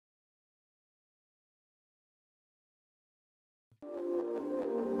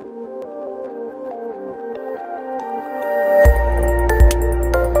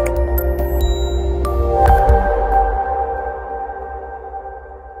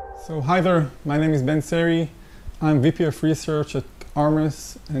So hi there, my name is Ben Seri. I'm VP of Research at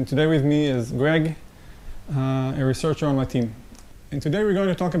Armis, and today with me is Greg, a researcher on my team. And today we're going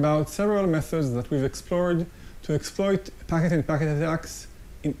to talk about several methods that we've explored to exploit packet-in-packet attacks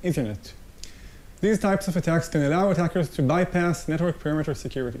in Ethernet. These types of attacks can allow attackers to bypass network perimeter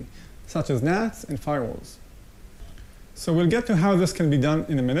security, such as NATs and firewalls. So we'll get to how this can be done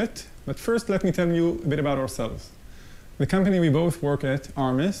in a minute, but first let me tell you a bit about ourselves. The company we both work at,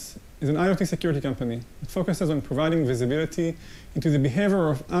 Armis, is an IoT security company that focuses on providing visibility into the behavior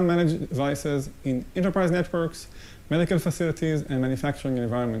of unmanaged devices in enterprise networks, medical facilities, and manufacturing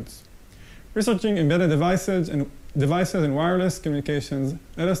environments. Researching embedded devices and wireless communications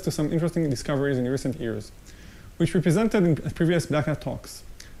led us to some interesting discoveries in recent years, which we presented in previous Black Hat talks.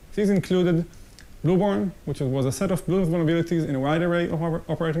 These included Blueborn, which was a set of Bluetooth vulnerabilities in a wide array of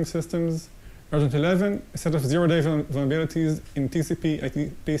operating systems, Urgent 11, a set of zero-day vulnerabilities in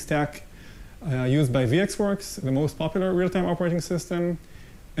TCP IP stack used by VxWorks, the most popular real-time operating system,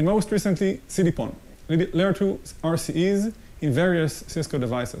 and most recently, CDPON, Layer 2 RCEs in various Cisco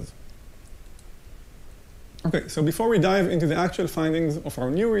devices. Okay, so before we dive into the actual findings of our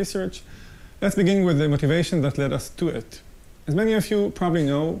new research, let's begin with the motivation that led us to it. As many of you probably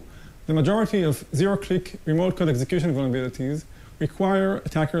know, the majority of zero-click remote code execution vulnerabilities require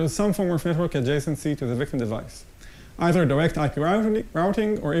attackers some form of network adjacency to the victim device, either direct IP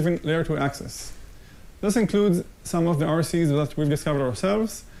routing or even layer 2 access. This includes some of the RCs that we've discovered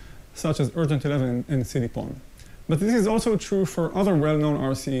ourselves, such as Urgent 11 and CDPON. But this is also true for other well-known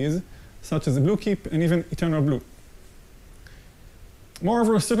RCs, such as Bluekeep and even Eternal Blue.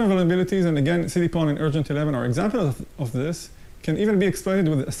 Moreover, certain vulnerabilities, and again, CDPON and Urgent 11 are examples of this, can even be exploited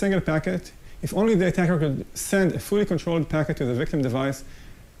with a single packet if only the attacker could send a fully controlled packet to the victim device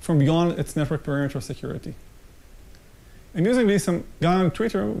from beyond its network perimeter security. Amusingly, some guy on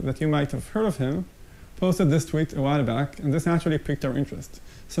Twitter that you might have heard of him posted this tweet a while back, and this naturally piqued our interest.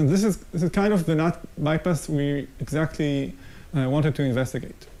 So this is kind of the NAT bypass we exactly wanted to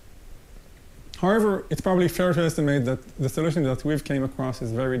investigate. However, it's probably fair to estimate that the solution that we've came across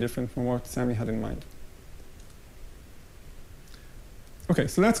is very different from what Sammy had in mind. Okay,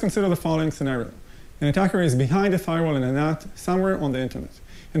 so let's consider the following scenario. An attacker is behind a firewall and a NAT somewhere on the internet,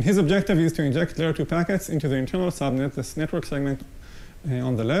 and his objective is to inject layer 2 packets into the internal subnet, this network segment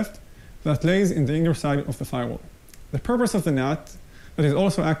on the left, that lays in the inner side of the firewall. The purpose of the NAT, that is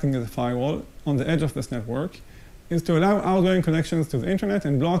also acting as a firewall on the edge of this network, is to allow outgoing connections to the internet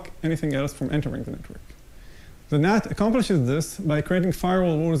and block anything else from entering the network. The NAT accomplishes this by creating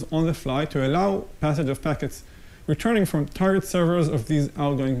firewall rules on the fly to allow passage of packets returning from target servers of these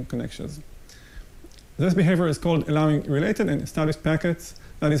outgoing connections. This behavior is called allowing related and established packets,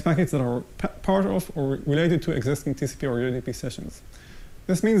 that is, packets that are part of or related to existing TCP or UDP sessions.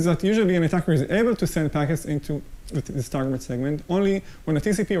 This means that usually an attacker is able to send packets into this target segment only when a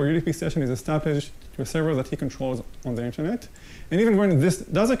TCP or UDP session is established to a server that he controls on the internet. And even when this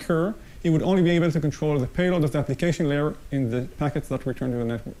does occur, he would only be able to control the payload of the application layer in the packets that return to the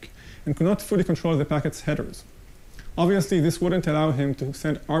network, and could not fully control the packet's headers. Obviously, this wouldn't allow him to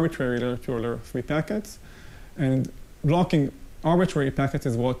send arbitrary layer 2 or layer 3 packets, and blocking arbitrary packets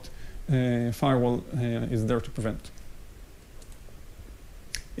is what firewall is there to prevent.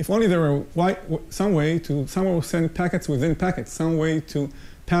 If only there were some way to somehow send packets within packets, some way to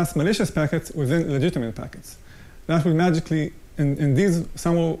pass malicious packets within legitimate packets. That would magically, and these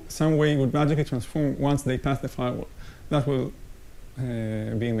some way would magically transform once they pass the firewall. That will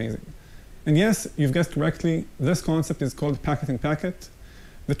be amazing. And yes, you've guessed correctly, this concept is called packet-in-packet.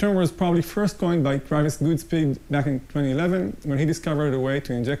 The term was probably first coined by Travis Goodspeed back in 2011 when he discovered a way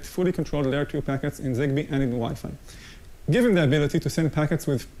to inject fully controlled layer 2 packets in Zigbee and in Wi-Fi, given the ability to send packets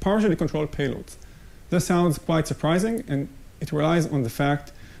with partially controlled payloads. This sounds quite surprising, and it relies on the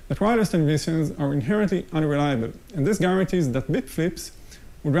fact that wireless transmissions are inherently unreliable, and this guarantees that bit flips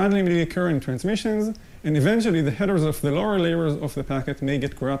would randomly occur in transmissions, and eventually the headers of the lower layers of the packet may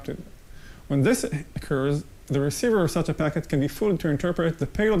get corrupted. When this occurs, the receiver of such a packet can be fooled to interpret the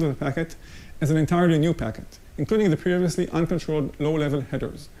payload of the packet as an entirely new packet, including the previously uncontrolled low-level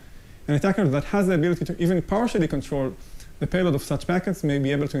headers. An attacker that has the ability to even partially control the payload of such packets may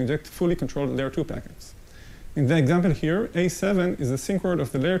be able to inject fully controlled layer 2 packets. In the example here, A7 is the sync word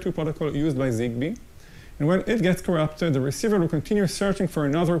of the layer 2 protocol used by Zigbee, and when it gets corrupted, the receiver will continue searching for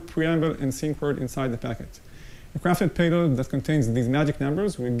another preamble and sync word inside the packet. A crafted payload that contains these magic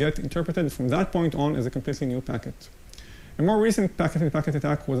numbers will get interpreted from that point on as a completely new packet. A more recent packet-in-packet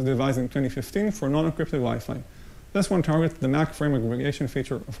attack was devised in 2015 for non-encrypted Wi-Fi. This one targets the MAC frame aggregation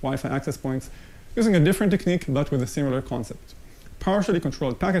feature of Wi-Fi access points using a different technique but with a similar concept. partially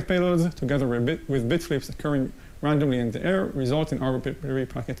controlled packet payloads together with bit flips occurring randomly in the air result in arbitrary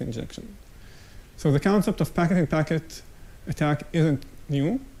packet injection. So the concept of packet-in-packet attack isn't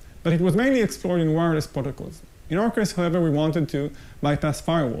new, but it was mainly explored in wireless protocols. In our case, however, we wanted to bypass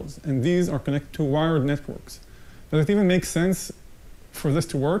firewalls, and these are connected to wired networks. Does it even make sense for this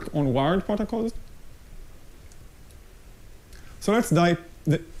to work on wired protocols? So let's dive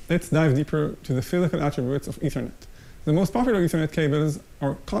deeper to the physical attributes of Ethernet. The most popular Ethernet cables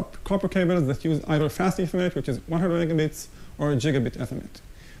are copper cables that use either fast Ethernet, which is 100 megabits, or gigabit Ethernet.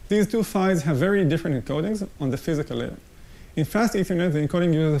 These two PHYs have very different encodings on the physical layer. In fast Ethernet, the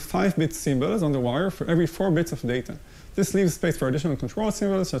encoding uses 5-bit symbols on the wire for every 4 bits of data. This leaves space for additional control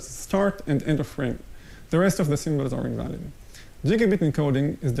symbols such as start and end of frame. The rest of the symbols are invalid. Gigabit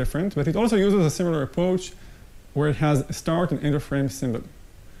encoding is different, but it also uses a similar approach where it has a start and end of frame symbol.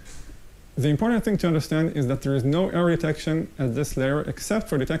 The important thing to understand is that there is no error detection at this layer except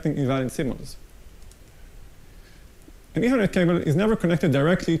for detecting invalid symbols. An Ethernet cable is never connected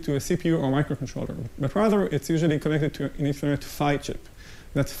directly to a CPU or microcontroller, but rather it's usually connected to an Ethernet PHY chip.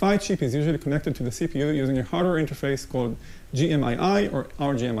 That PHY chip is usually connected to the CPU using a hardware interface called GMII or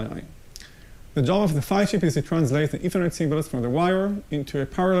RGMII. The job of the PHY chip is to translate the Ethernet symbols from the wire into a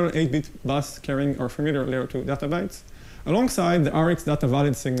parallel 8-bit bus carrying our familiar layer 2 data bytes, alongside the RX data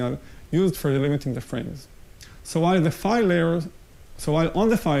valid signal used for delimiting the frames. So while on the PHY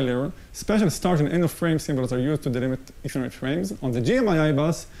layer, special start and end of frame symbols are used to delimit Ethernet frames, on the GMII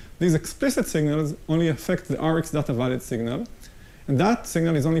bus, these explicit signals only affect the RX data valid signal, and that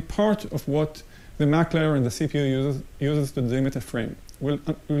signal is only part of what the MAC layer and the CPU uses to delimit a frame.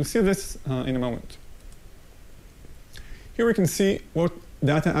 We'll see this in a moment. Here we can see what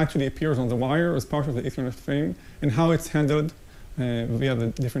data actually appears on the wire as part of the Ethernet frame and how it's handled via the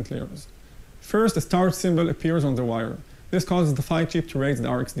different layers. First, a start symbol appears on the wire. This causes the PHY chip to raise the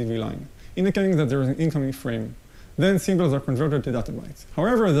RxDV line, indicating that there is an incoming frame. Then symbols are converted to data bytes.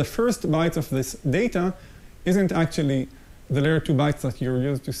 However, the first bytes of this data isn't actually the layer 2 bytes that you're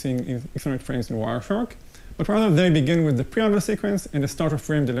used to seeing in Ethernet frames in Wireshark, but rather they begin with the preamble sequence and the start of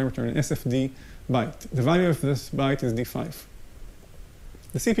frame delimiter, an SFD byte. The value of this byte is D5.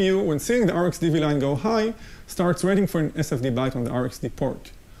 The CPU, when seeing the RxDV line go high, starts waiting for an SFD byte on the RxD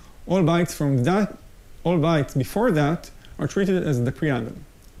port. All bytes before that are treated as the preamble.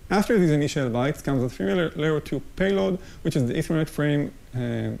 After these initial bytes comes the familiar layer 2 payload, which is the Ethernet frame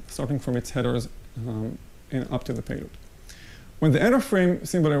starting from its headers and up to the payload. When the end of frame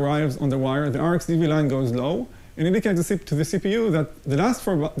symbol arrives on the wire, the RxDV line goes low and indicates to the CPU that the last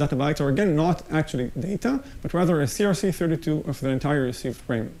 4 data bytes are again not actually data, but rather a CRC32 of the entire received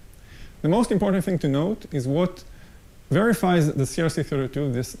frame. The most important thing to note is what verifies the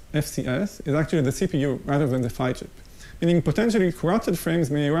CRC32, this FCS, is actually the CPU rather than the PHY chip, meaning potentially corrupted frames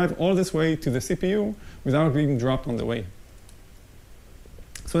may arrive all this way to the CPU without being dropped on the way.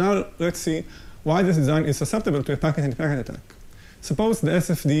 So now let's see why this design is susceptible to a packet-in-packet attack. Suppose the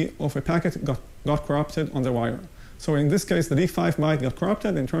SFD of a packet got corrupted on the wire. So in this case, the D5 byte got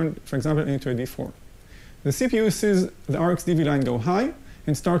corrupted and turned, for example, into a D4. The CPU sees the RxDV line go high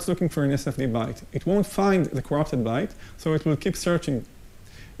and starts looking for an SFD byte. It won't find the corrupted byte, so it will keep searching.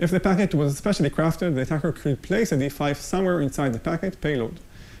 If the packet was specially crafted, the attacker could place a D5 somewhere inside the packet payload.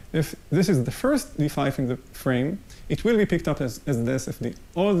 If this is the first D5 in the frame, it will be picked up as the SFD.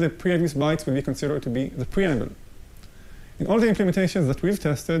 All the previous bytes will be considered to be the preamble. In all the implementations that we've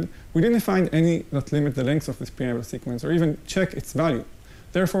tested, we didn't find any that limit the length of this preamble sequence or even check its value.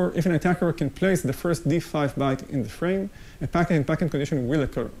 Therefore, if an attacker can place the first D5 byte in the frame, a packet-in-packet condition will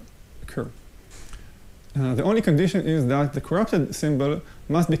occur. The only condition is that the corrupted symbol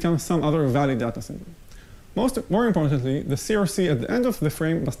must become some other valid data symbol. More importantly, the CRC at the end of the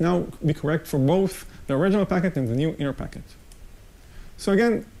frame must now be correct for both the original packet and the new inner packet. So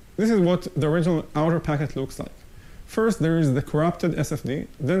again, this is what the original outer packet looks like. First, there is the corrupted SFD,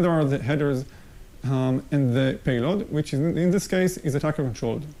 then there are the headers and the payload, which in this case is attacker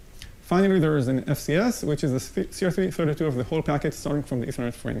controlled. Finally, there is an FCS, which is the CRC32 of the whole packet starting from the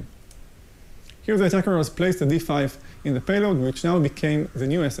Ethernet frame. Here the attacker has placed the D5 in the payload, which now became the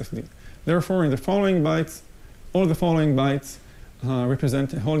new SFD. Therefore, in the following bytes, all the following bytes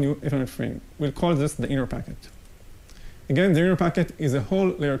represent a whole new Ethernet frame. We'll call this the inner packet. Again, the inner packet is a whole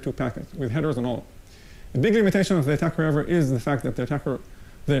layer 2 packet with headers and all. The big limitation of the attacker, however, is the fact that the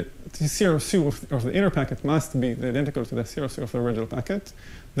CRC of the inner packet must be identical to the CRC of the original packet.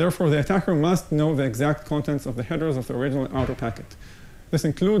 Therefore, the attacker must know the exact contents of the headers of the original outer packet. This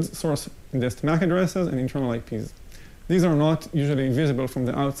includes source indexed MAC addresses and internal IPs. These are not usually visible from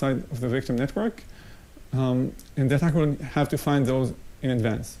the outside of the victim network, and the attacker will have to find those in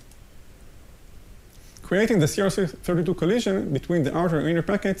advance. Creating the CRC32 collision between the outer and inner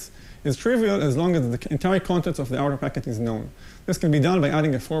packets is trivial as long as the entire contents of the outer packet is known. This can be done by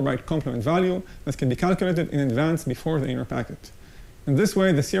adding a 4-byte complement value that can be calculated in advance before the inner packet. In this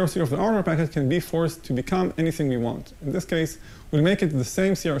way, the CRC of the outer packet can be forced to become anything we want. In this case, we'll make it the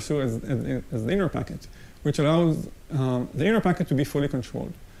same CRC as the inner packet, which allows the inner packet to be fully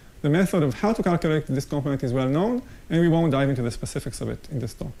controlled. The method of how to calculate this complement is well known, and we won't dive into the specifics of it in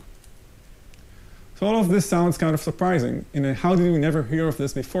this talk. So all of this sounds kind of surprising in a how did we never hear of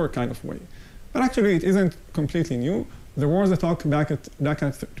this before kind of way. But actually, it isn't completely new. There was a talk back at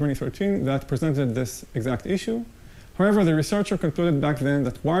 2013 that presented this exact issue. However, the researcher concluded back then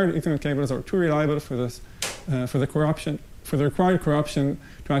that wired Ethernet cables are too reliable for the required corruption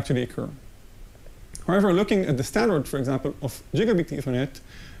to actually occur. However, looking at the standard, for example, of gigabit Ethernet,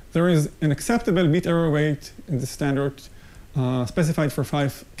 there is an acceptable bit error rate in the standard specified for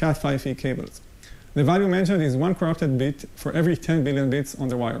Cat5e cables. The value mentioned is 1 corrupted bit for every 10 billion bits on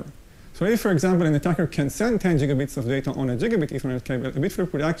the wire. So if, for example, an attacker can send 10 gigabits of data on a gigabit Ethernet cable, a bit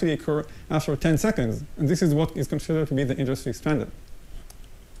flip would actually occur after 10 seconds. And this is what is considered to be the industry standard.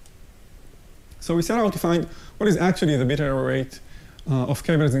 So we set out to find what is actually the bit error rate of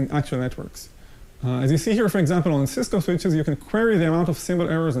cables in actual networks. As you see here, for example, on Cisco switches, you can query the amount of symbol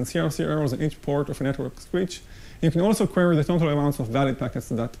errors and CRC errors on each port of a network switch. You can also query the total amounts of valid packets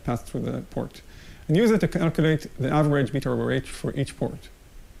that pass through the port, and use it to calculate the average bit error rate for each port.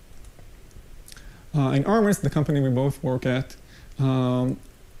 In Armis, the company we both work at,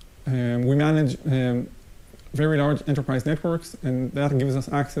 we manage very large enterprise networks, and that gives us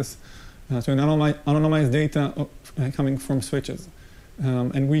access to anonymized data coming from switches.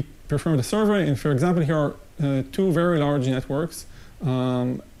 And we performed a survey, and for example, here are 2 very large networks.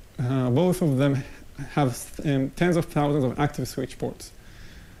 Both of them have tens of thousands of active switch ports.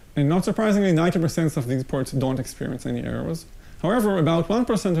 And not surprisingly, 90% of these ports don't experience any errors. However, about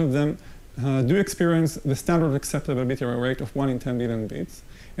 1% of them do experience the standard acceptable bit error rate of 1 in 10 billion bits,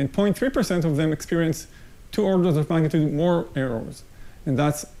 and 0.3% of them experience 2 orders of magnitude more errors, and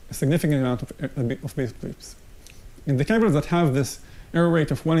that's a significant amount of bit flips. In the cables that have this error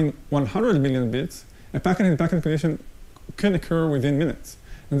rate of 1 in 100 billion bits, a packet-in-packet collision can occur within minutes.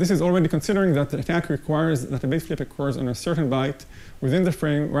 And this is already considering that the attack requires that a bit flip occurs on a certain byte within the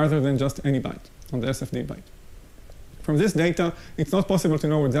frame rather than just any byte on the SFD byte. From this data, it's not possible to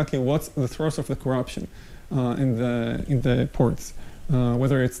know exactly what's the source of the corruption in the ports.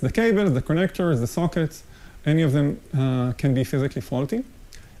 Whether it's the cables, the connectors, the sockets, any of them can be physically faulty.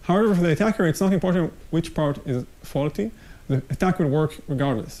 However, for the attacker, it's not important which part is faulty. The attack will work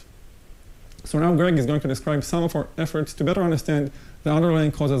regardless. So now Greg is going to describe some of our efforts to better understand the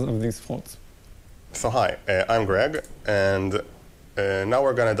underlying causes of these faults. So hi, I'm Greg, and now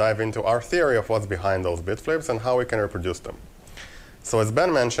we're going to dive into our theory of what's behind those bit flips and how we can reproduce them. So as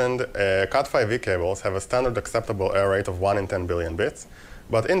Ben mentioned, Cat5e cables have a standard acceptable error rate of 1 in 10 billion bits.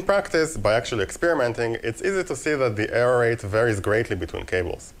 But in practice, by actually experimenting, it's easy to see that the error rate varies greatly between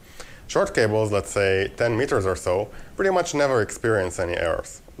cables. Short cables, let's say 10 meters or so, pretty much never experience any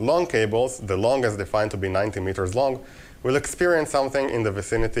errors. Long cables, the longest defined to be 90 meters long, will experience something in the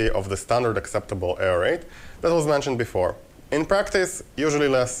vicinity of the standard acceptable error rate that was mentioned before. In practice, usually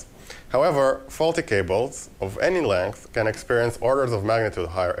less. However, faulty cables of any length can experience orders of magnitude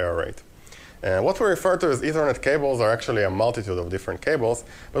higher error rate. What we refer to as Ethernet cables are actually a multitude of different cables,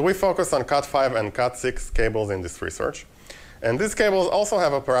 but we focus on Cat5 and Cat6 cables in this research. And these cables also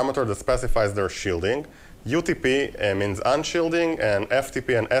have a parameter that specifies their shielding. UTP means unshielding, and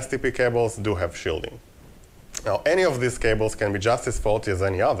FTP and STP cables do have shielding. Now, any of these cables can be just as faulty as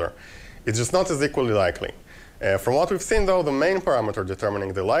any other. It's just not as equally likely. From what we've seen, though, the main parameter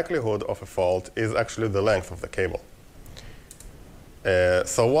determining the likelihood of a fault is actually the length of the cable.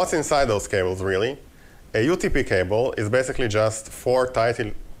 So what's inside those cables, really? A UTP cable is basically just 4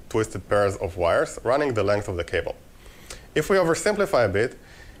 tightly twisted pairs of wires running the length of the cable. If we oversimplify a bit,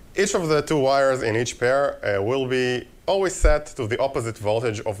 each of the 2 wires in each pair will be always set to the opposite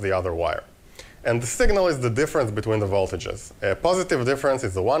voltage of the other wire. And the signal is the difference between the voltages. A positive difference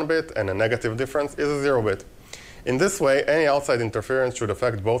is a 1 bit, and a negative difference is a 0 bit. In this way, any outside interference should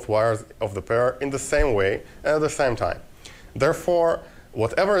affect both wires of the pair in the same way and at the same time. Therefore,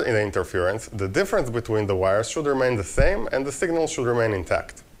 whatever the interference, the difference between the wires should remain the same, and the signal should remain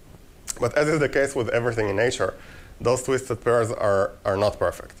intact. But as is the case with everything in nature, those twisted pairs are not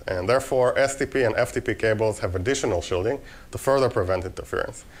perfect. And therefore, STP and FTP cables have additional shielding to further prevent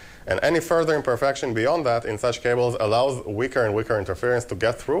interference. And any further imperfection beyond that in such cables allows weaker and weaker interference to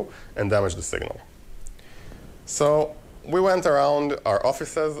get through and damage the signal. So we went around our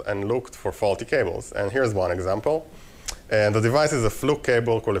offices and looked for faulty cables. And here's one example. The device is a fluke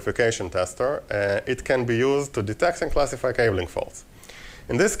cable qualification tester. It can be used to detect and classify cabling faults.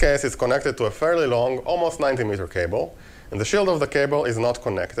 In this case, it's connected to a fairly long, almost 90-meter cable. And the shield of the cable is not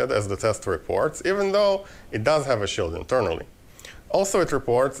connected, as the test reports, even though it does have a shield internally. Also, it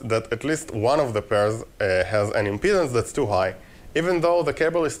reports that at least one of the pairs has an impedance that's too high, even though the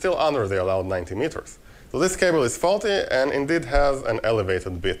cable is still under the allowed 90 meters. So this cable is faulty and indeed has an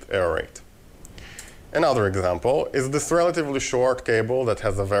elevated bit error rate. Another example is this relatively short cable that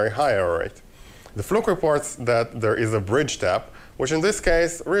has a very high error rate. The fluke reports that there is a bridge tap, which in this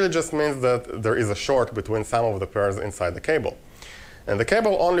case really just means that there is a short between some of the pairs inside the cable. And the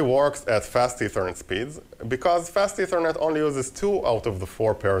cable only works at fast Ethernet speeds because fast Ethernet only uses 2 out of the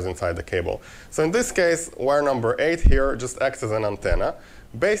 4 pairs inside the cable. So in this case, wire number 8 here just acts as an antenna,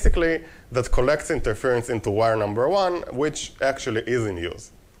 basically that collects interference into wire number 1, which actually is in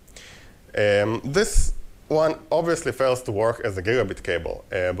use. This one obviously fails to work as a gigabit cable,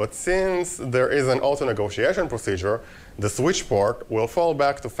 but since there is an auto-negotiation procedure, the switch port will fall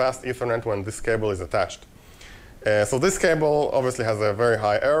back to fast Ethernet when this cable is attached. So this cable obviously has a very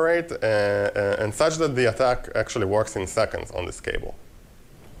high error rate, and such that the attack actually works in seconds on this cable.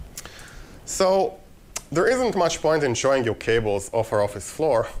 So there isn't much point in showing you cables off our office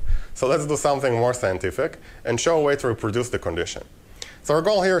floor, so let's do something more scientific and show a way to reproduce the condition. So our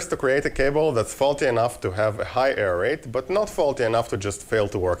goal here is to create a cable that's faulty enough to have a high error rate, but not faulty enough to just fail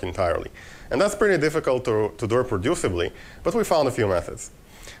to work entirely. And that's pretty difficult to do reproducibly, but we found a few methods.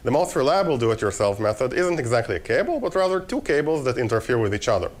 The most reliable do-it-yourself method isn't exactly a cable, but rather 2 cables that interfere with each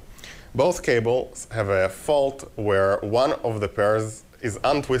other. Both cables have a fault where one of the pairs is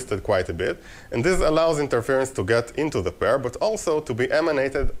untwisted quite a bit, and this allows interference to get into the pair, but also to be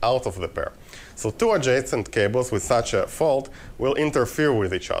emanated out of the pair. So 2 adjacent cables with such a fault will interfere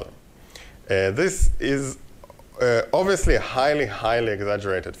with each other. This is obviously a highly, highly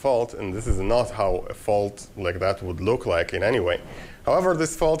exaggerated fault, and this is not how a fault like that would look like in any way. However,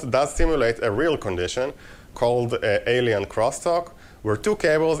 this fault does simulate a real condition called alien crosstalk, where 2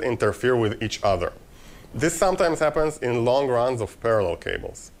 cables interfere with each other. This sometimes happens in long runs of parallel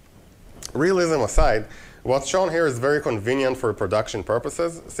cables. Realism aside, what's shown here is very convenient for production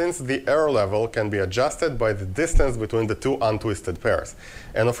purposes, since the error level can be adjusted by the distance between the 2 untwisted pairs.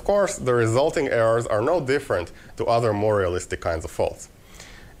 And of course, the resulting errors are no different to other more realistic kinds of faults.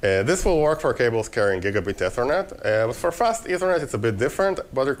 This will work for cables carrying gigabit Ethernet. But for fast Ethernet, it's a bit different,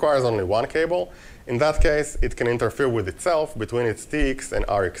 but requires only 1 cable. In that case, it can interfere with itself between its TX and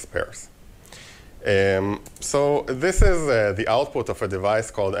RX pairs. So this is the output of a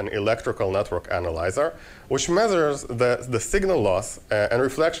device called an electrical network analyzer, which measures the signal loss and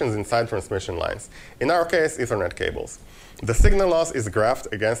reflections inside transmission lines, in our case, Ethernet cables. The signal loss is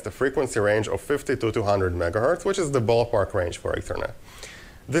graphed against a frequency range of 50 to 200 megahertz, which is the ballpark range for Ethernet.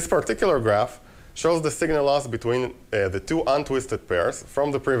 This particular graph shows the signal loss between the 2 untwisted pairs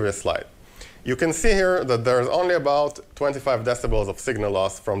from the previous slide. You can see here that there is only about 25 decibels of signal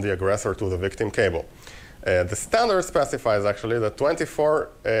loss from the aggressor to the victim cable. The standard specifies actually that 24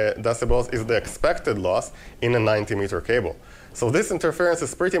 decibels is the expected loss in a 90-meter cable. So this interference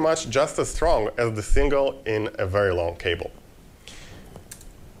is pretty much just as strong as the signal in a very long cable.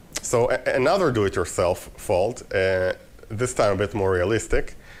 So another do-it-yourself fault, this time a bit more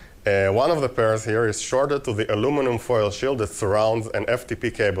realistic. One of the pairs here is shorted to the aluminum foil shield that surrounds an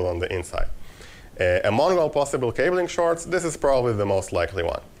FTP cable on the inside. Among all possible cabling shorts, this is probably the most likely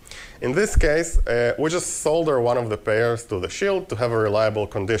one. In this case, we just solder one of the pairs to the shield to have a reliable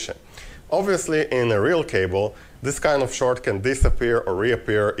condition. Obviously, in a real cable, this kind of short can disappear or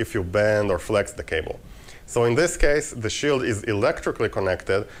reappear if you bend or flex the cable. So in this case, the shield is electrically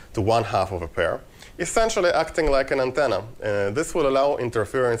connected to one half of a pair, essentially acting like an antenna. This will allow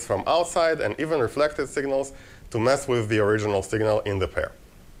interference from outside and even reflected signals to mess with the original signal in the pair.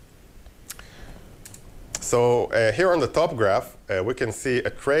 So here on the top graph, we can see a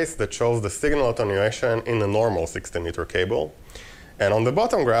trace that shows the signal attenuation in a normal 60-meter cable. And on the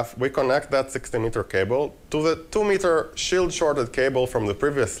bottom graph, we connect that 60-meter cable to the 2-meter shield-shorted cable from the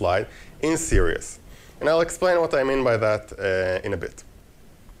previous slide in series. And I'll explain what I mean by that in a bit.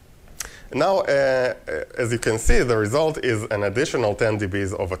 Now, as you can see, the result is an additional 10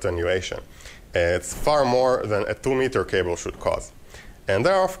 dBs of attenuation. It's far more than a 2-meter cable should cause. And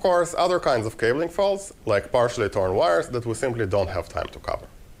there are, of course, other kinds of cabling faults, like partially torn wires, that we simply don't have time to cover.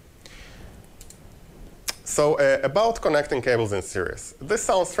 So about connecting cables in series. This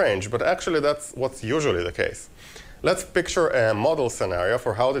sounds strange, but actually that's what's usually the case. Let's picture a model scenario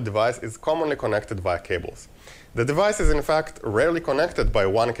for how the device is commonly connected via cables. The device is in fact rarely connected by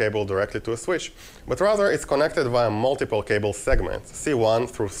one cable directly to a switch, but rather it's connected via multiple cable segments, C1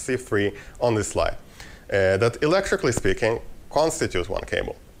 through C3 on this slide, that electrically speaking constitute one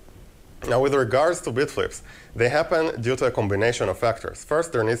cable. Now, with regards to bit flips, they happen due to a combination of factors.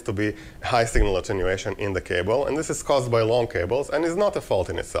 First, there needs to be high signal attenuation in the cable, and this is caused by long cables and is not a fault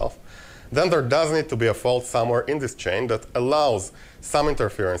in itself. Then there does need to be a fault somewhere in this chain that allows some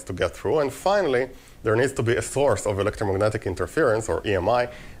interference to get through. And finally, there needs to be a source of electromagnetic interference, or EMI,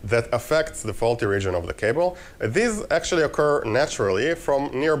 that affects the faulty region of the cable. These actually occur naturally from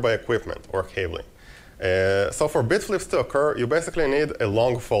nearby equipment or cabling. So for bit flips to occur, you basically need a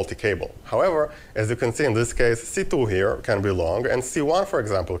long faulty cable. However, as you can see in this case, C2 here can be long, and C1, for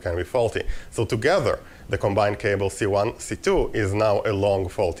example, can be faulty. So together, the combined cable C1, C2 is now a long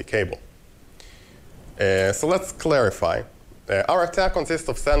faulty cable. So let's clarify. Our attack consists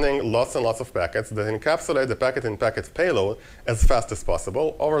of sending lots and lots of packets that encapsulate the packet-in-packet payload as fast as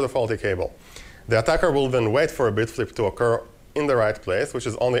possible over the faulty cable. The attacker will then wait for a bit flip to occur in the right place, which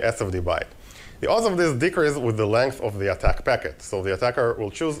is only SFD byte. The odds of this decrease with the length of the attack packet, so the attacker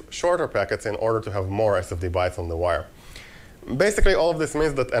will choose shorter packets in order to have more SFD bytes on the wire. Basically, all of this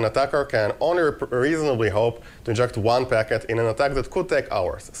means that an attacker can only reasonably hope to inject one packet in an attack that could take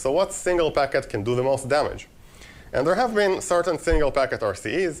hours. So what single packet can do the most damage? And there have been certain single packet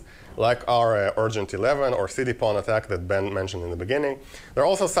RCEs, like our Urgent 11 or CD-PON attack that Ben mentioned in the beginning. There are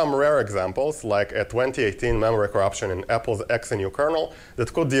also some rare examples, like a 2018 memory corruption in Apple's XNU kernel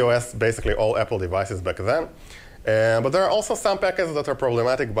that could DOS basically all Apple devices back then. But there are also some packets that are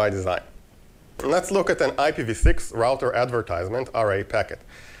problematic by design. Let's look at an IPv6 router advertisement RA packet.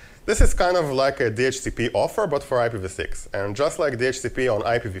 This is kind of like a DHCP offer, but for IPv6. And just like DHCP on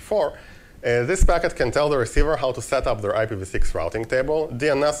IPv4, this packet can tell the receiver how to set up their IPv6 routing table,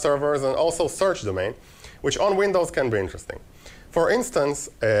 DNS servers, and also search domain, which on Windows can be interesting. For instance,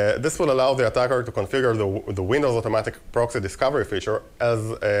 this will allow the attacker to configure the Windows automatic proxy discovery feature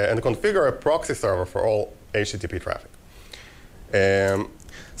and configure a proxy server for all HTTP traffic.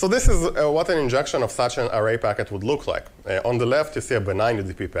 So this is what an injection of such an array packet would look like. On the left, you see a benign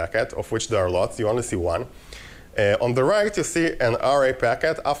UDP packet, of which there are lots. You only see one. On the right, you see an RA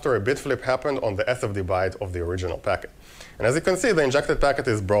packet after a bit flip happened on the SFD byte of the original packet. And as you can see, the injected packet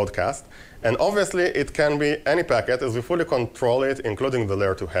is broadcast. And obviously, it can be any packet as we fully control it, including the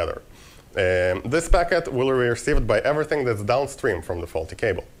layer 2 header. This packet will be received by everything that's downstream from the faulty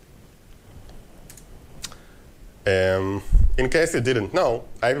cable. In case you didn't know,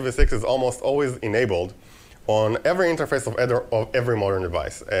 IPv6 is almost always enabled on every interface of every modern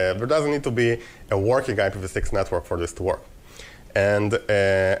device. There doesn't need to be a working IPv6 network for this to work. And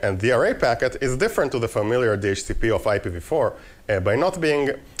the array packet is different to the familiar DHCP of IPv4 by not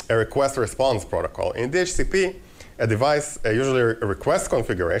being a request-response protocol. In DHCP, a device usually requests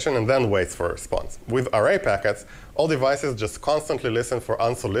configuration and then waits for a response. With array packets, all devices just constantly listen for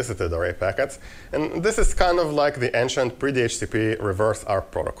unsolicited array packets. And this is kind of like the ancient pre-DHCP reverse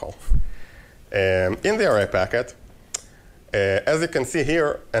ARP protocol. In the array packet, as you can see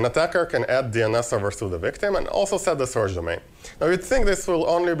here, an attacker can add DNS servers to the victim and also set the search domain. Now, you'd think this will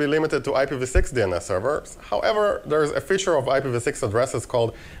only be limited to IPv6 DNS servers. However, there's a feature of IPv6 addresses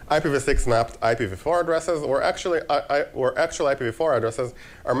called IPv6 mapped IPv4 addresses, where actual IPv4 addresses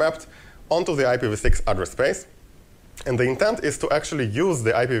are mapped onto the IPv6 address space. And the intent is to actually use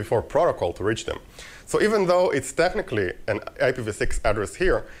the IPv4 protocol to reach them. So even though it's technically an IPv6 address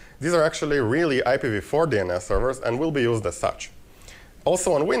here, these are actually really IPv4 DNS servers and will be used as such.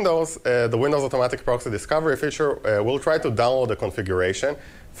 Also on Windows, the Windows Automatic Proxy Discovery feature will try to download a configuration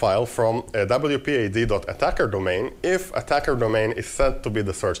file from a wpad.attacker domain if attacker domain is set to be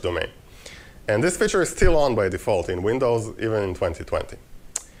the search domain. And this feature is still on by default in Windows, even in 2020.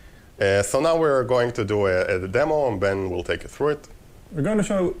 So now we're going to do a demo, and Ben will take you through it. We're going to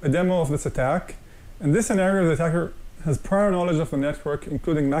show a demo of this attack. In this scenario, the attacker has prior knowledge of the network,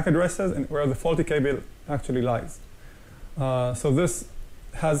 including MAC addresses and where the faulty cable actually lies. So this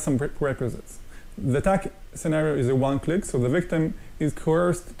has some prerequisites. The attack scenario is a one-click, so the victim is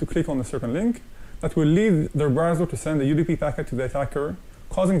coerced to click on a certain link that will lead their browser to send a UDP packet to the attacker,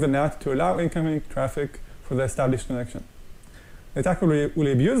 causing the NAT to allow incoming traffic for the established connection. The attacker will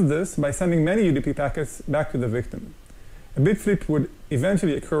abuse this by sending many UDP packets back to the victim. A bit flip would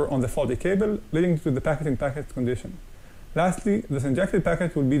eventually occur on the faulty cable, leading to the packet-in-packet condition. Lastly, this injected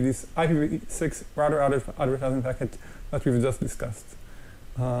packet will be this IPv6 router advertising packet that we've just discussed.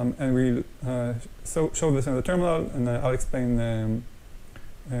 And we'll show this in the terminal, and I'll explain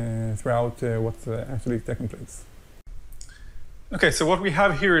throughout what's actually taking place. Okay, so what we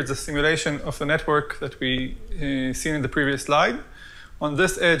have here is a simulation of the network that we seen in the previous slide. On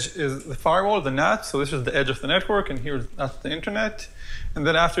this edge is the firewall, the NAT. So this is the edge of the network, and here that's the internet. And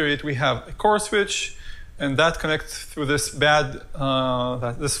then after it, we have a core switch, and that connects through this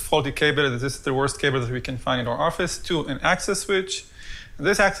this faulty cable. This is the worst cable that we can find in our office, to an access switch. And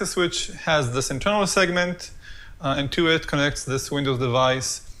this access switch has this internal segment, and to it connects this Windows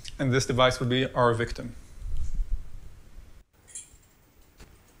device, and this device will be our victim.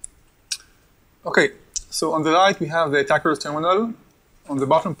 Okay, so on the right, we have the attacker's terminal. On the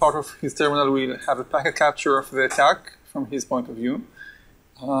bottom part of his terminal, we'll have a packet capture of the attack from his point of view.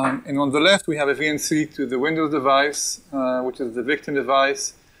 And on the left, we have a VNC to the Windows device, which is the victim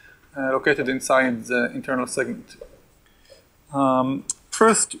device, located inside the internal segment.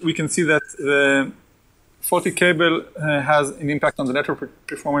 First, we can see that the faulty cable has an impact on the network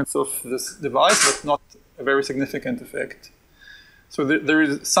performance of this device, but not a very significant effect. So there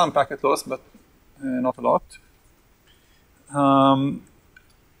is some packet loss, but not a lot.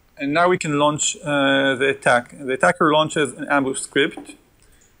 And now we can launch the attack. The attacker launches an ambush script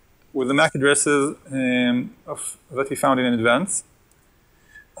with the MAC addresses that he found in advance.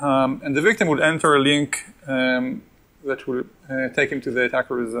 And the victim would enter a link that will take him to the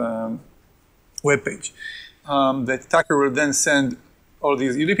attacker's web page. The attacker will then send all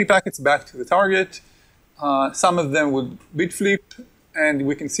these UDP packets back to the target. Some of them would bit flip, and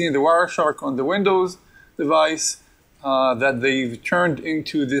we can see in the Wireshark on the Windows device that they've turned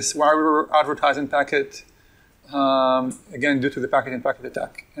into this wire advertising packet, again, due to the packet-in-packet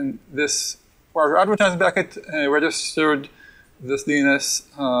attack. And this wire advertising packet registered this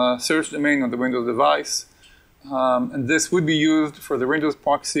DNS search domain on the Windows device. And this would be used for the Windows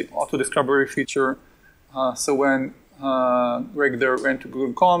proxy auto-discovery feature. So when Greg there went to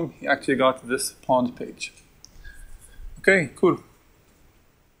Google.com, he actually got this pond page. Okay, cool.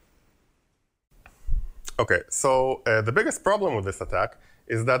 Okay, so the biggest problem with this attack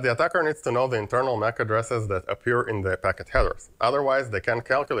is that the attacker needs to know the internal MAC addresses that appear in the packet headers. Otherwise, they can't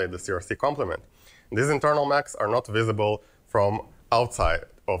calculate the CRC complement. These internal MACs are not visible from outside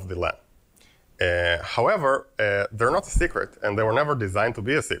of the LAN. However, they're not a secret, and they were never designed to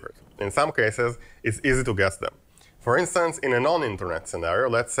be a secret. In some cases, it's easy to guess them. For instance, in a non-internet scenario,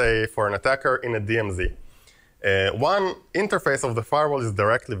 let's say for an attacker in a DMZ, one interface of the firewall is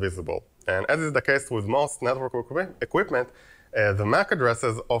directly visible. And as is the case with most network equipment, the MAC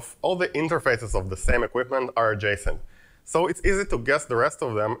addresses of all the interfaces of the same equipment are adjacent. So it's easy to guess the rest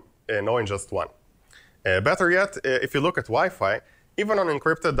of them knowing just one. Better yet, if you look at Wi-Fi, even on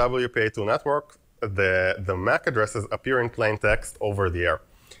encrypted WPA2 network, the MAC addresses appear in plain text over the air.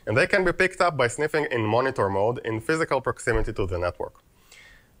 And they can be picked up by sniffing in monitor mode in physical proximity to the network.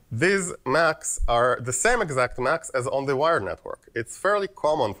 These MACs are the same exact MACs as on the wired network. It's fairly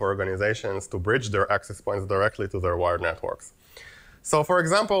common for organizations to bridge their access points directly to their wired networks. So for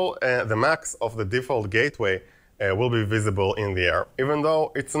example, the MACs of the default gateway will be visible in the air, even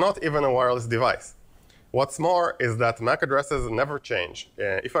though it's not even a wireless device. What's more is that MAC addresses never change.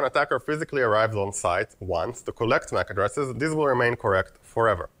 If an attacker physically arrives on site once to collect MAC addresses, these will remain correct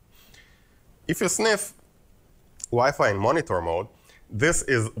forever. If you sniff Wi-Fi in monitor mode, this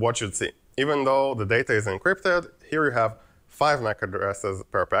is what you'd see. Even though the data is encrypted, here you have 5 MAC addresses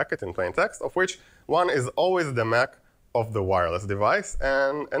per packet in plain text, of which one is always the MAC of the wireless device,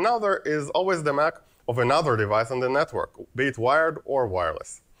 and another is always the MAC of another device on the network, be it wired or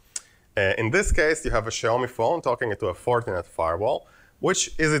wireless. In this case, you have a Xiaomi phone talking to a Fortinet firewall,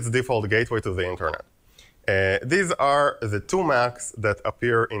 which is its default gateway to the internet. These are the 2 MACs that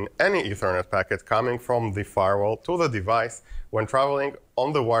appear in any Ethernet packet coming from the firewall to the device when traveling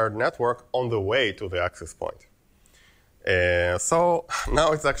on the wired network on the way to the access point. So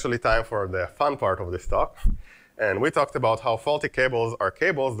now it's actually time for the fun part of this talk. And we talked about how faulty cables are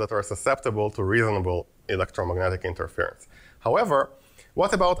cables that are susceptible to reasonable electromagnetic interference. However,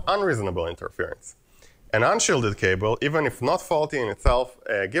 what about unreasonable interference? An unshielded cable, even if not faulty in itself,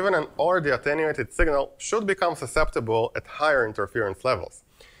 given an already attenuated signal, should become susceptible at higher interference levels.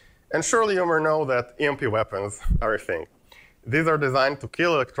 And surely you may know that EMP weapons are a thing. These are designed to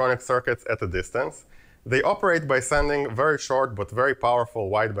kill electronic circuits at a distance. They operate by sending very short but very powerful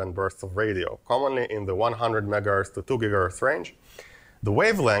wideband bursts of radio, commonly in the 100 MHz to 2 GHz range. The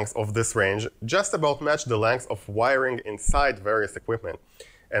wavelengths of this range just about match the lengths of wiring inside various equipment.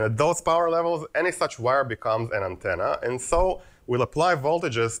 And at those power levels, any such wire becomes an antenna, and so will apply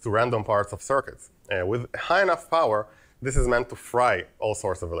voltages to random parts of circuits. With high enough power, this is meant to fry all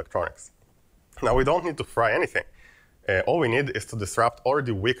sorts of electronics. Now, we don't need to fry anything. All we need is to disrupt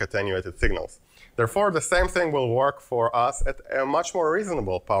already weak attenuated signals. Therefore, the same thing will work for us at much more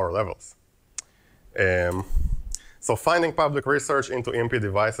reasonable power levels. So finding public research into EMP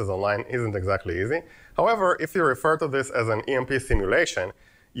devices online isn't exactly easy. However, if you refer to this as an EMP simulation,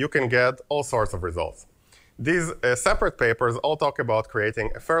 you can get all sorts of results. These separate papers all talk about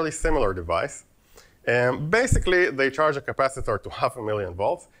creating a fairly similar device. Basically, they charge a capacitor to 500,000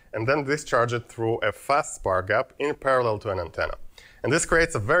 volts and then discharge it through a fast spark gap in parallel to an antenna. And this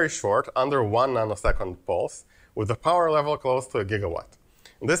creates a very short, under 1 nanosecond pulse with a power level close to a gigawatt.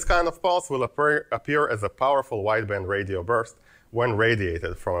 This kind of pulse will appear as a powerful wideband radio burst when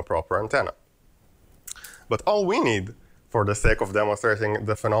radiated from a proper antenna. But all we need, for the sake of demonstrating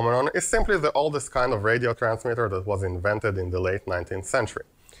the phenomenon, is simply the oldest kind of radio transmitter that was invented in the late 19th century.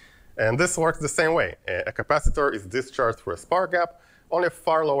 And this works the same way. A capacitor is discharged through a spark gap, only a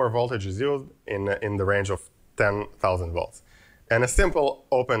far lower voltage is used in the range of 10,000 volts. And a simple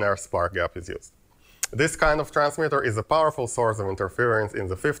open-air spark gap is used. This kind of transmitter is a powerful source of interference in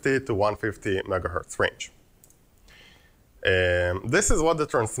the 50 to 150 megahertz range. This is what the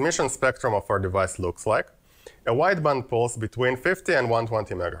transmission spectrum of our device looks like. A wideband pulse between 50 and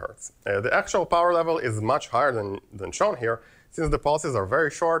 120 megahertz. The actual power level is much higher than shown here, since the pulses are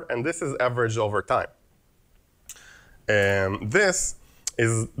very short, and this is averaged over time. This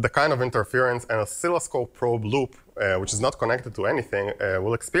is the kind of interference an oscilloscope probe loop, which is not connected to anything,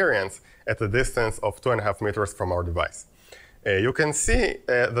 will experience at a distance of 2.5 meters from our device. You can see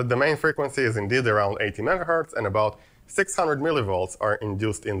that the main frequency is indeed around 80 megahertz, and about 600 millivolts are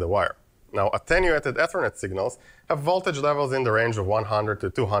induced in the wire. Now, attenuated Ethernet signals have voltage levels in the range of 100 to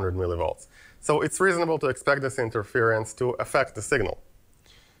 200 millivolts. So it's reasonable to expect this interference to affect the signal.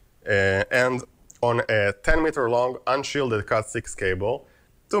 And on a 10-meter-long unshielded Cat6 cable,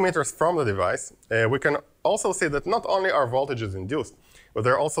 2 meters from the device, we can also see that not only are voltages induced, but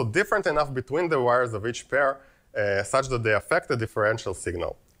they're also different enough between the wires of each pair such that they affect the differential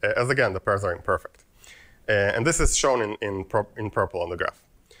signal, as again, the pairs are imperfect. And this is shown in purple on the graph.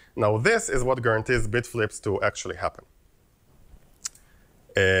 Now, this is what guarantees bit flips to actually happen.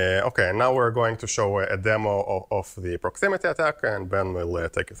 OK, now we're going to show a demo of the proximity attack, and Ben will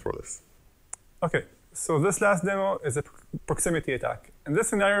take you through this. OK, so this last demo is a proximity attack. In this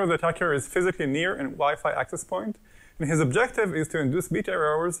scenario, the attacker is physically near a Wi-Fi access point, and his objective is to induce bit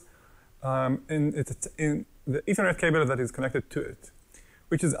errors in the Ethernet cable that is connected to it,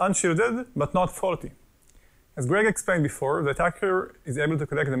 which is unshielded but not faulty. As Greg explained before, the attacker is able to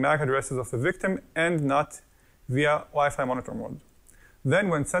collect the MAC addresses of the victim and NAT via Wi-Fi monitor mode. Then,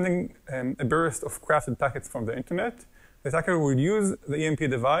 when sending a burst of crafted packets from the internet, the attacker will use the EMP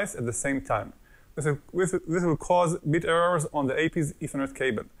device at the same time. This will cause bit errors on the AP's Ethernet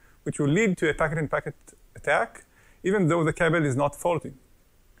cable, which will lead to a packet-in-packet attack, even though the cable is not faulty.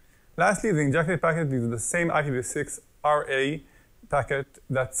 Lastly, the injected packet is the same IPv6 RA packet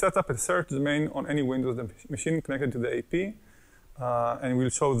that sets up a search domain on any Windows machine connected to the AP. And we'll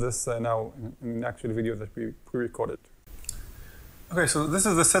show this now in an actual video that we pre-recorded. OK, so this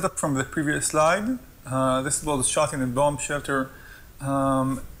is the setup from the previous slide. This was shot in a bomb shelter.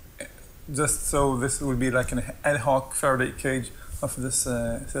 Just so this will be like an ad hoc Faraday cage of this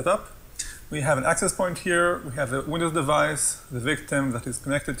setup. We have an access point here. We have a Windows device, the victim that is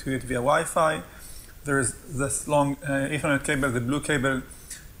connected to it via Wi-Fi. There is this long Ethernet cable, the blue cable,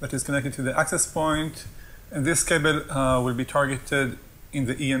 that is connected to the access point. And this cable will be targeted in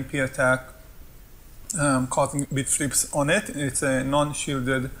the EMP attack, causing bit flips on it. It's a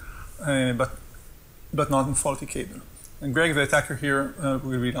non-shielded but not faulty cable. And Greg, the attacker here,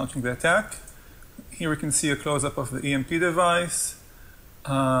 will be launching the attack. Here we can see a close-up of the EMP device.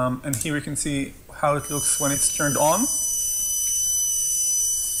 And here we can see how it looks when it's turned on.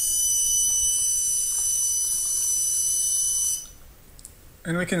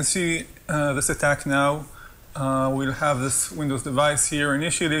 And we can see this attack now. We'll have this Windows device here.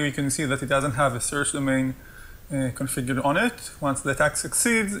 Initially, we can see that it doesn't have a search domain configured on it. Once the attack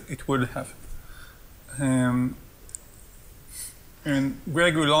succeeds, it will have it. And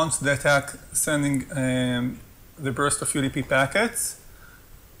Greg will launch the attack, sending the burst of UDP packets,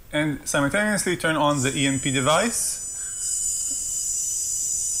 and simultaneously turn on the EMP device.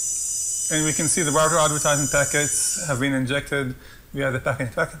 And we can see the router advertising packets have been injected via the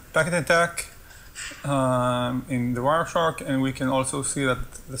packet attack in the Wireshark, and we can also see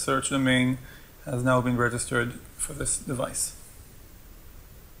that the search domain has now been registered for this device.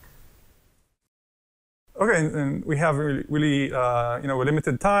 OK, and we have really a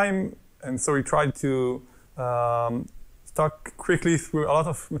limited time, and so we tried to talk quickly through a lot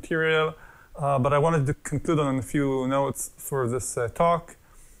of material, but I wanted to conclude on a few notes for this talk.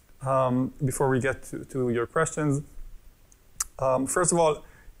 before we get to your questions. First of all,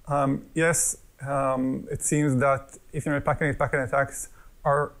 yes, it seems that Ethernet packet attacks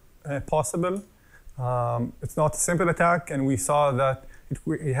are possible. It's not a simple attack, and we saw that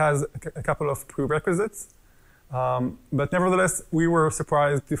it has a couple of prerequisites. But nevertheless, we were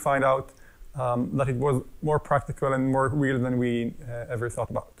surprised to find out that it was more practical and more real than we ever thought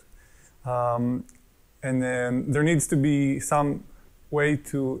about. And then there needs to be some way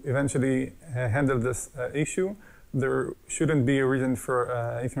to eventually handle this issue. There shouldn't be a reason for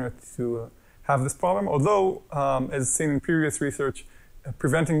Ethernet to have this problem, although, as seen in previous research,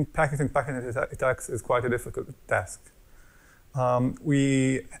 preventing packet-in-packet attacks is quite a difficult task.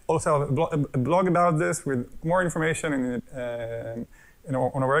 We also have a blog about this with more information on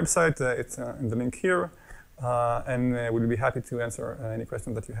our website. It's in the link here, and we'll be happy to answer any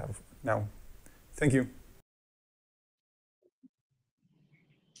questions that you have now. Thank you.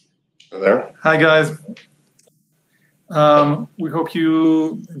 There. Hi, guys. We hope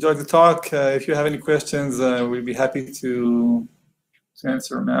you enjoyed the talk. If you have any questions, we'll be happy to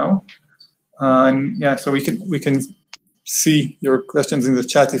answer now. And yeah, so we can see your questions in the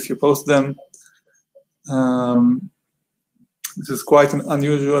chat if you post them. This is quite an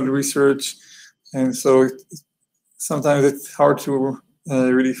unusual research, and so sometimes it's hard to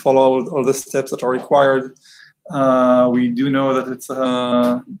really follow all the steps that are required. We do know that it's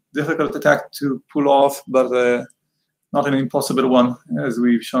a difficult attack to pull off, but not an impossible one, as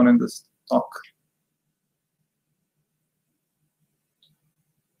we've shown in this talk.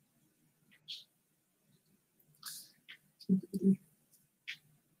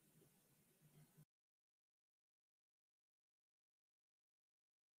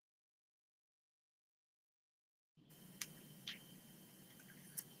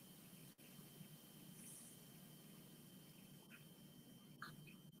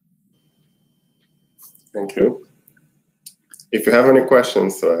 Thank you. If you have any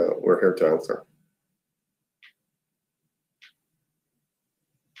questions, we're here to answer.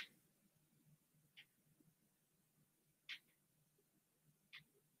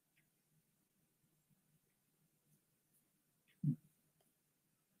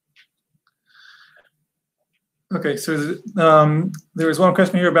 Okay, so there is one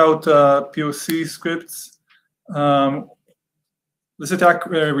question here about POC scripts. This attack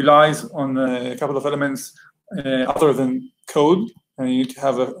relies on a couple of elements other than code. And you need to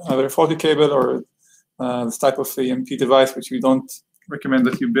have either a faulty cable or this type of EMP device, which we don't recommend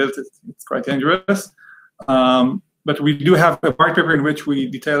that you build. It's quite dangerous. But we do have a white paper in which we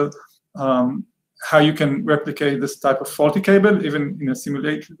detail how you can replicate this type of faulty cable, even in a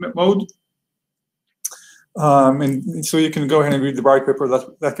simulated mode. And so you can go ahead and read the white paper.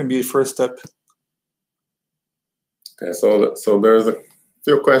 That can be a first step. Okay, so there's a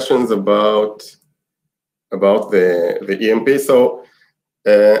few questions about the EMP. So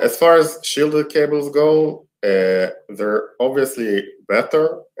as far as shielded cables go, they're obviously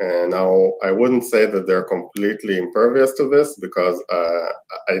better. And now I wouldn't say that they're completely impervious to this, because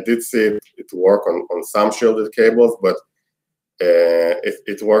I did see it work on some shielded cables, but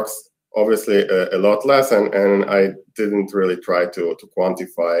it works obviously a lot less, and I didn't really try to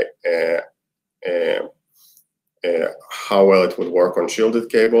quantify how well it would work on shielded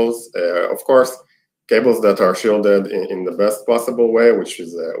cables. Of course, cables that are shielded in the best possible way, which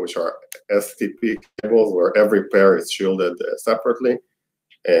are STP cables, where every pair is shielded separately,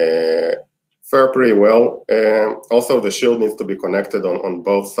 fare pretty well. Also, the shield needs to be connected on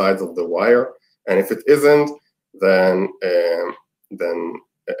both sides of the wire, and if it isn't, then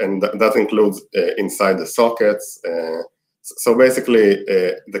that includes inside the sockets. So basically,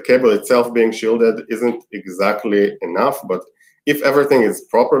 the cable itself being shielded isn't exactly enough, but if everything is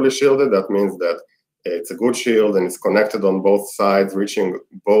properly shielded, that means that it's a good shield and it's connected on both sides, reaching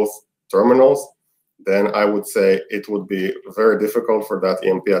both terminals, then I would say it would be very difficult for that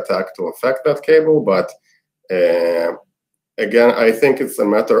EMP attack to affect that cable. But again, I think it's a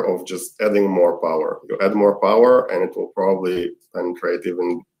matter of just adding more power. You add more power and it will probably penetrate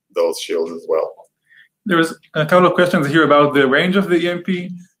even those shields as well. There's a couple of questions here about the range of the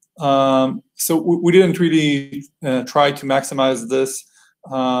EMP. So we didn't really try to maximize this.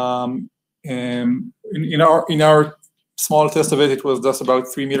 In our small test of it, it was just about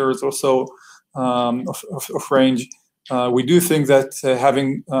 3 meters or so of range. We do think that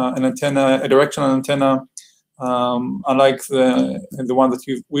having an antenna, a directional antenna, unlike the one that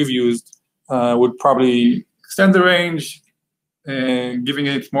we've used, would probably extend the range, giving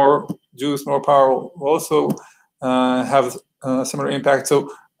it more juice, more power, will also have a similar impact. So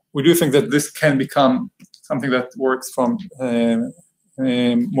we do think that this can become something that works from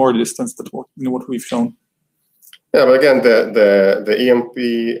more distance than what we've shown. Yeah, but again, the EMP,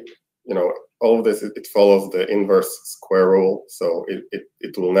 all of this, it follows the inverse square rule, so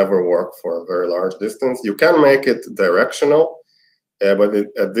it will never work for a very large distance. You can make it directional, but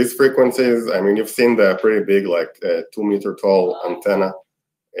at these frequencies, I mean, you've seen the pretty big, like 2 meter tall antenna.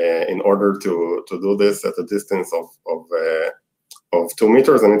 In order to do this at a distance of 2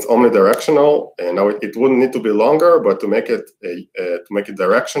 meters, and it's omnidirectional. And now it wouldn't need to be longer, but to make it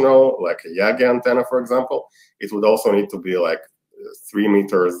directional, like a Yagi antenna, for example, it would also need to be like 3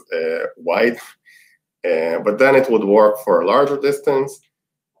 meters wide. But then it would work for a larger distance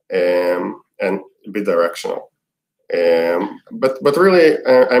and be directional. But really,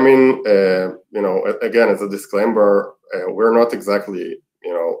 I mean, again, as a disclaimer, we're not exactly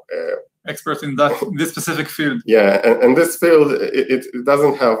experts in this specific field. Yeah, and this field, it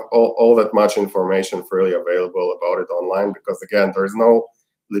doesn't have all that much information freely available about it online, because again, there's no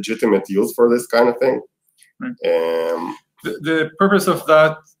legitimate use for this kind of thing. Right. The purpose of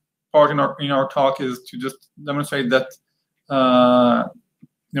that part in our talk is to just demonstrate that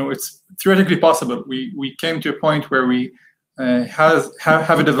it's theoretically possible. We came to a point where we have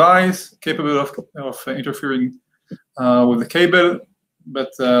a device capable of interfering with the cable,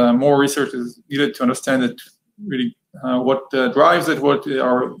 but more research is needed to understand it really, what drives it, what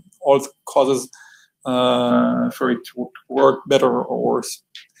are all the causes for it to work better or worse.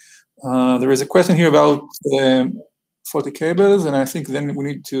 There is a question here about faulty cables, and I think then we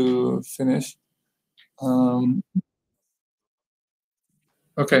need to finish.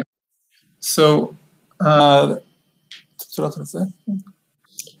 Okay, so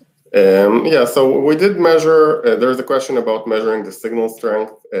yeah, so we did measure, there's a question about measuring the signal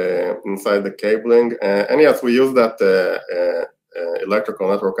strength inside the cabling. And yes, we used that electrical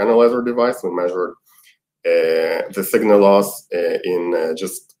network analyzer device. We measured the signal loss in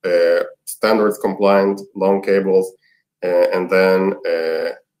just standards compliant long cables. And then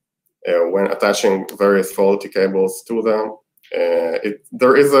when attaching various faulty cables to them,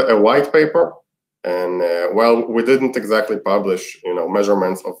 there is a white paper. And while we didn't exactly publish,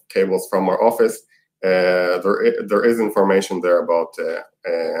 measurements of cables from our office, there is information there about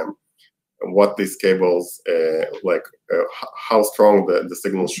what these cables, how strong the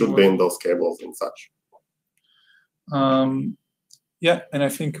signal should be in those cables and such. Yeah, and I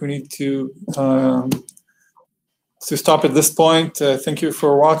think we need to stop at this point. Thank you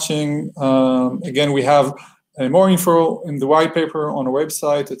for watching. Again, we have more info in the white paper on our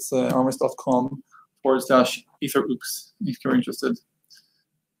website. It's armis.com/EtherOops if you're interested.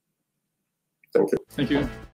 Thank you. Thank you.